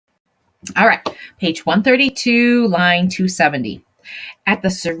All right, page 132, line 270. At the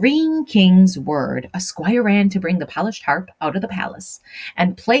serene king's word, a squire ran to bring the polished harp out of the palace,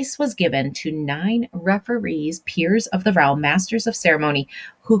 and place was given to 9 referees, peers of the realm, masters of ceremony,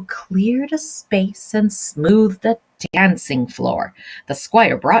 who cleared a space and smoothed the dancing floor. The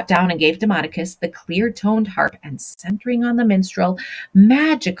squire brought down and gave Demodocus the clear-toned harp, and centering on the minstrel,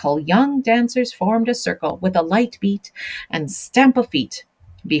 magical young dancers formed a circle with a light beat and stamp of feet.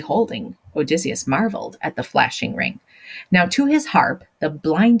 Beholding, Odysseus marveled at the flashing ring. Now to his harp the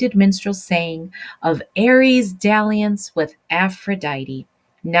blinded minstrel sang of Ares' dalliance with Aphrodite.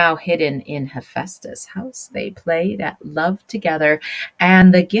 Now hidden in Hephaestus' house they played at love together,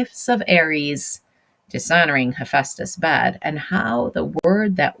 and the gifts of Ares, dishonoring Hephaestus' bed, and how the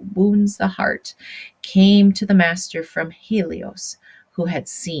word that wounds the heart came to the master from Helios, who had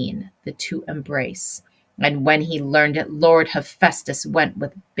seen the two embrace. And when he learned it, Lord Hephaestus went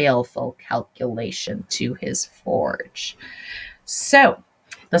with baleful calculation to his forge. So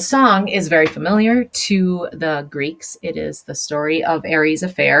the song is very familiar to the Greeks. It is the story of Ares'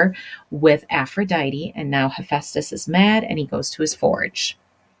 affair with Aphrodite, and now Hephaestus is mad and he goes to his forge.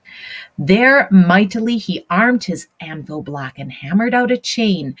 There mightily he armed his anvil block and hammered out a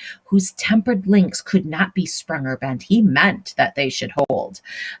chain whose tempered links could not be sprung or bent. He meant that they should hold.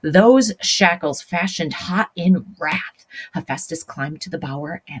 Those shackles fashioned hot in wrath, Hephaestus climbed to the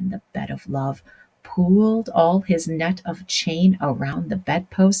bower, and the bed of love pooled all his net of chain around the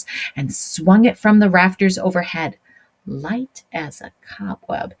bedpost and swung it from the rafters overhead, light as a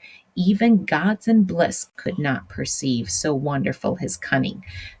cobweb. Even gods in bliss could not perceive, so wonderful his cunning.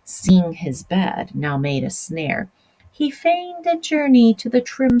 Seeing his bed now made a snare, he feigned a journey to the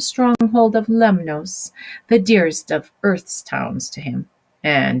trim stronghold of Lemnos, the dearest of earth's towns to him.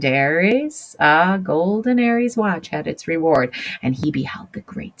 And Ares, golden Ares' watch had its reward, and he beheld the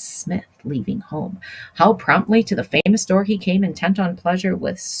great smith leaving home. How promptly to the famous door he came, intent on pleasure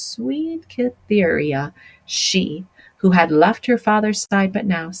with sweet Cytherea, she who had left her father's side but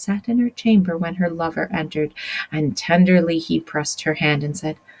now sat in her chamber when her lover entered, and tenderly he pressed her hand and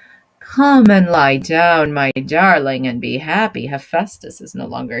said, "Come and lie down, my darling, and be happy. Hephaestus is no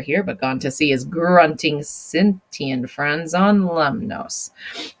longer here, but gone to see his grunting Sintian friends on Lemnos."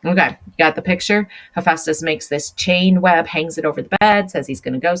 Okay, got the picture? Hephaestus makes this chain web, hangs it over the bed, says he's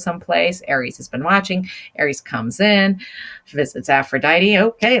going to go someplace. Ares has been watching. Ares comes in, visits Aphrodite.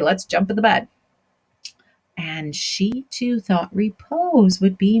 Okay, let's jump in the bed. And she too thought repose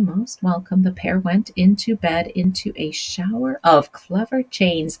would be most welcome. The pair went into bed into a shower of clever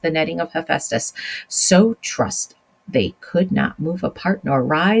chains, the netting of Hephaestus, so trussed they could not move apart nor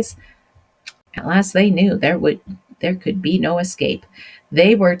rise. At last they knew there could be no escape.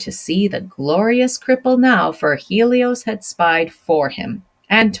 They were to see the glorious cripple now, for Helios had spied for him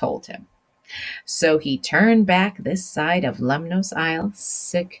and told him. So he turned back this side of Lemnos Isle,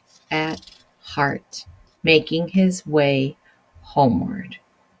 sick at heart, making his way homeward.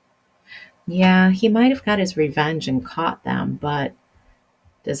 Yeah, he might have got his revenge and caught them, but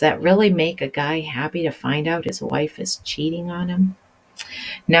does that really make a guy happy to find out his wife is cheating on him?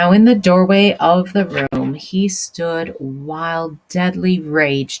 Now in the doorway of the room he stood while deadly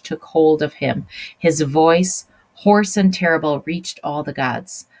rage took hold of him. His voice, hoarse and terrible, reached all the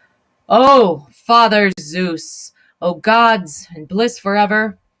gods. "O Father Zeus, O gods in bliss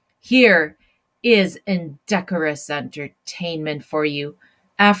forever, here is indecorous entertainment for you.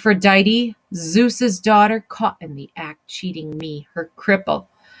 Aphrodite, Zeus's daughter, caught in the act cheating me, her cripple,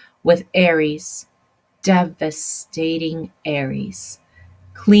 with Ares, devastating Ares.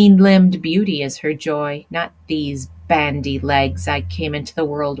 Clean-limbed beauty is her joy, not these bandy legs I came into the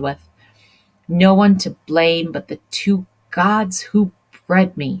world with. No one to blame but the two gods who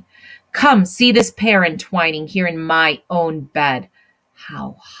bred me. Come, see this pair entwining here in my own bed.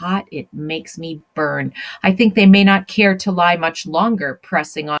 How hot it makes me burn. I think they may not care to lie much longer,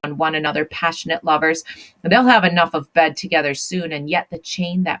 pressing on one another, passionate lovers. They'll have enough of bed together soon, and yet the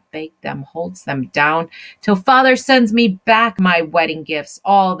chain that baked them holds them down, till Father sends me back my wedding gifts,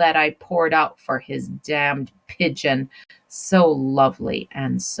 all that I poured out for his damned pigeon, so lovely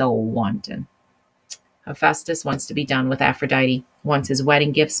and so wanton." Hephaestus wants to be done with Aphrodite, wants his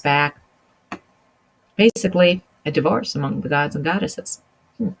wedding gifts back. Basically, a divorce among the gods and goddesses.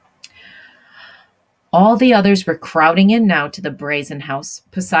 All the others were crowding in now to the brazen house.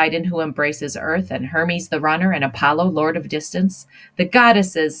 Poseidon, who embraces earth, and Hermes the runner, and Apollo, lord of distance. The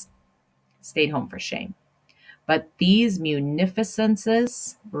goddesses stayed home for shame. But these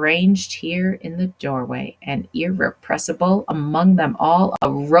munificences ranged here in the doorway, and irrepressible among them all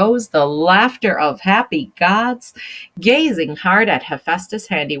arose the laughter of happy gods. Gazing hard at Hephaestus'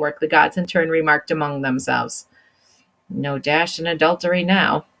 handiwork, the gods in turn remarked among themselves, "No dash and adultery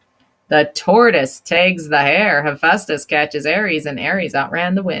now. The tortoise tags the hare, Hephaestus catches Ares, and Ares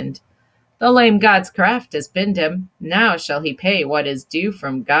outran the wind. The lame god's craft has pinned him. Now shall he pay what is due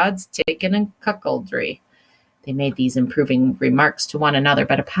from gods taken in cuckoldry." They made these improving remarks to one another,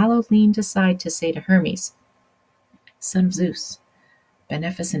 but Apollo leaned aside to say to Hermes, "Son of Zeus,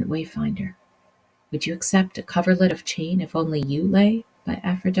 beneficent wayfinder, would you accept a coverlet of chain if only you lay by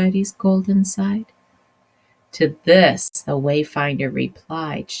Aphrodite's golden side?" To this the wayfinder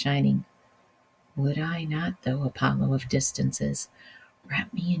replied, shining, "Would I not, though, Apollo of distances,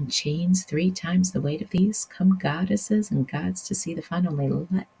 wrap me in chains 3 times the weight of these? Come goddesses and gods to see the fun, only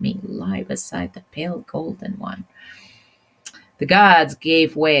let me lie beside the pale golden one." The gods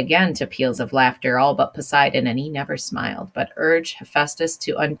gave way again to peals of laughter, all but Poseidon, and he never smiled, but urged Hephaestus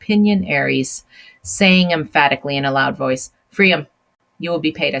to unpinion Ares, saying emphatically in a loud voice, "Free him. You will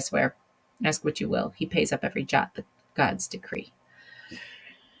be paid, I swear. Ask what you will. He pays up every jot the gods decree."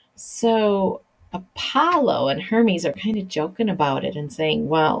 So Apollo and Hermes are kind of joking about it and saying,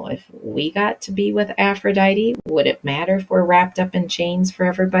 well, if we got to be with Aphrodite, would it matter if we're wrapped up in chains for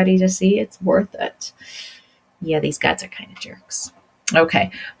everybody to see? It's worth it. Yeah, these gods are kind of jerks.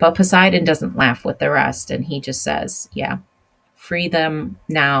 Okay, but Poseidon doesn't laugh with the rest, and he just says, yeah, free them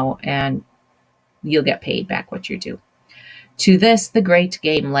now, and you'll get paid back what you're due. To this, the great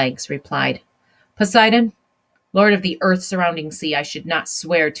game legs replied, "Poseidon, Lord of the earth surrounding sea, I should not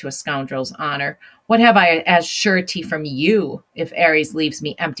swear to a scoundrel's honor. What have I as surety from you if Ares leaves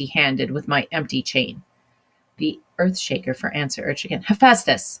me empty-handed with my empty chain?" The earth shaker for answer urged again,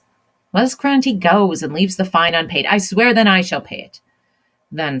 "Hephaestus, let us grant he goes and leaves the fine unpaid. I swear then I shall pay it."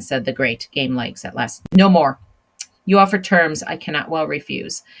 Then said the great game legs at last, "No more. You offer terms I cannot well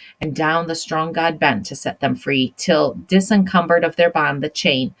refuse." And down the strong god bent to set them free, till, disencumbered of their bond, the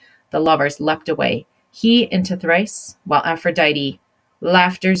chain, the lovers leapt away, he into Thrace, while Aphrodite,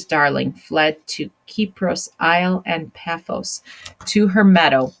 laughter's darling, fled to Kypros' isle and Paphos, to her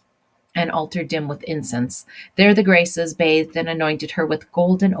meadow, an altar dim with incense. There the Graces bathed and anointed her with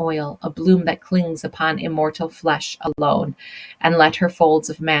golden oil, a bloom that clings upon immortal flesh alone, and let her folds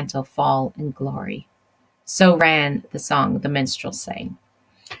of mantle fall in glory. So ran the song the minstrel sang.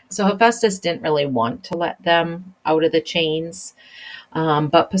 So Hephaestus didn't really want to let them out of the chains,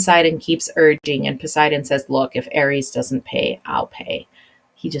 but Poseidon keeps urging, and Poseidon says, look, if Ares doesn't pay, I'll pay.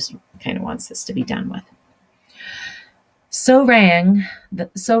 He just kind of wants this to be done with. So ran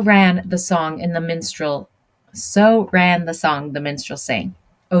the song the minstrel sang.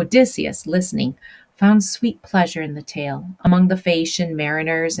 Odysseus, listening, found sweet pleasure in the tale among the Phaeacian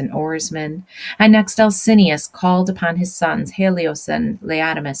mariners and oarsmen, and next Alcinous called upon his sons Helios and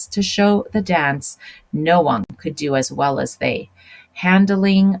Laodamas to show the dance no one could do as well as they,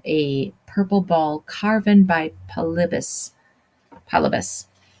 handling a purple ball carven by Polybus.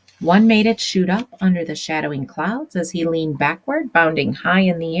 One made it shoot up under the shadowing clouds as he leaned backward, bounding high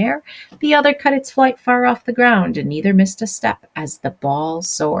in the air. The other cut its flight far off the ground, and neither missed a step as the ball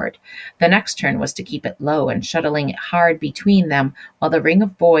soared. The next turn was to keep it low and shuttling it hard between them, while the ring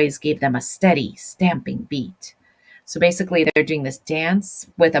of boys gave them a steady, stamping beat. So basically they're doing this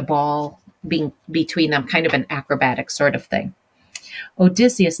dance with a ball being between them, kind of an acrobatic sort of thing.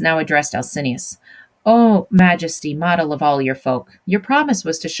 Odysseus now addressed Alcinous. "O Majesty, model of all your folk, your promise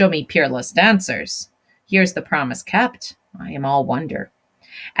was to show me peerless dancers. Here's the promise kept. I am all wonder."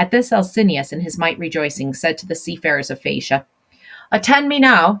 At this Alcinous, in his might rejoicing, said to the seafarers of Phaeacia, "Attend me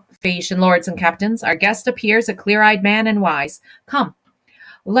now, Phaeacian lords and captains. Our guest appears a clear-eyed man and wise. Come,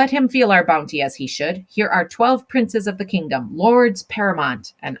 let him feel our bounty as he should. Here are 12 princes of the kingdom, lords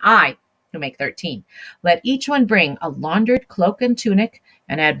paramount, and I, who make 13. Let each one bring a laundered cloak and tunic,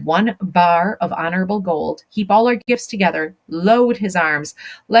 and add 1 bar of honorable gold. Heap all our gifts together, load his arms,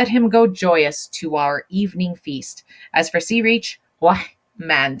 let him go joyous to our evening feast. As for Sea Reach, why,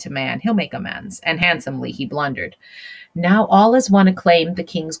 man to man, he'll make amends, and handsomely he blundered." Now all as one acclaimed the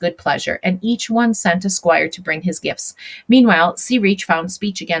king's good pleasure, and each one sent a squire to bring his gifts. Meanwhile, Sea Reach found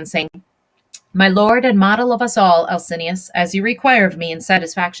speech again, saying, "My lord and model of us all, Alcinous, as you require of me in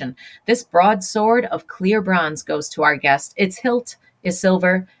satisfaction, this broadsword of clear bronze goes to our guest. Its hilt is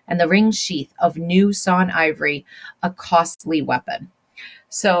silver, and the ring's sheath of new sawn ivory, a costly weapon."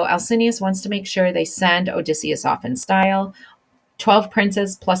 So Alcinous wants to make sure they send Odysseus off in style. 12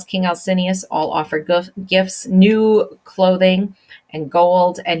 princes plus King Alcinous all offer gifts, new clothing, and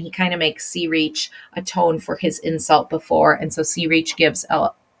gold. And he kind of makes Sea Reach atone for his insult before. And so Sea Reach gives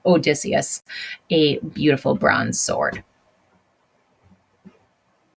Odysseus a beautiful bronze sword.